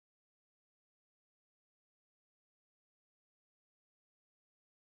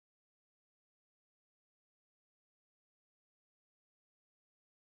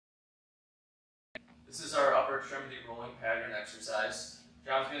This is our upper extremity rolling pattern exercise.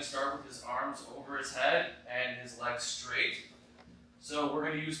 John's going to start with his arms over his head and his legs straight. So we're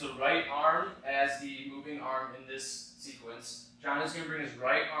going to use the right arm as the moving arm in this sequence. John is going to bring his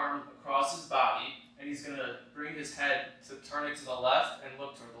right arm across his body, and he's going to bring his head to turn it to the left and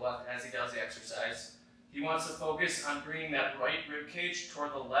look toward the left as he does the exercise. He wants to focus on bringing that right rib cage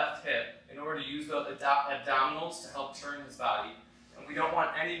toward the left hip in order to use the abdominals to help turn his body. And we don't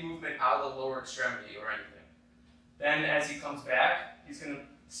want any movement out of the lower extremity or anything. Then as he comes back, he's going to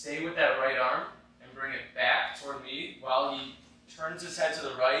stay with that right arm and bring it back toward me while he turns his head to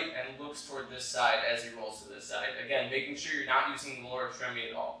the right and looks toward this side as he rolls to this side. Again, making sure you're not using the lower extremity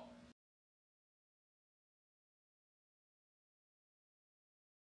at all.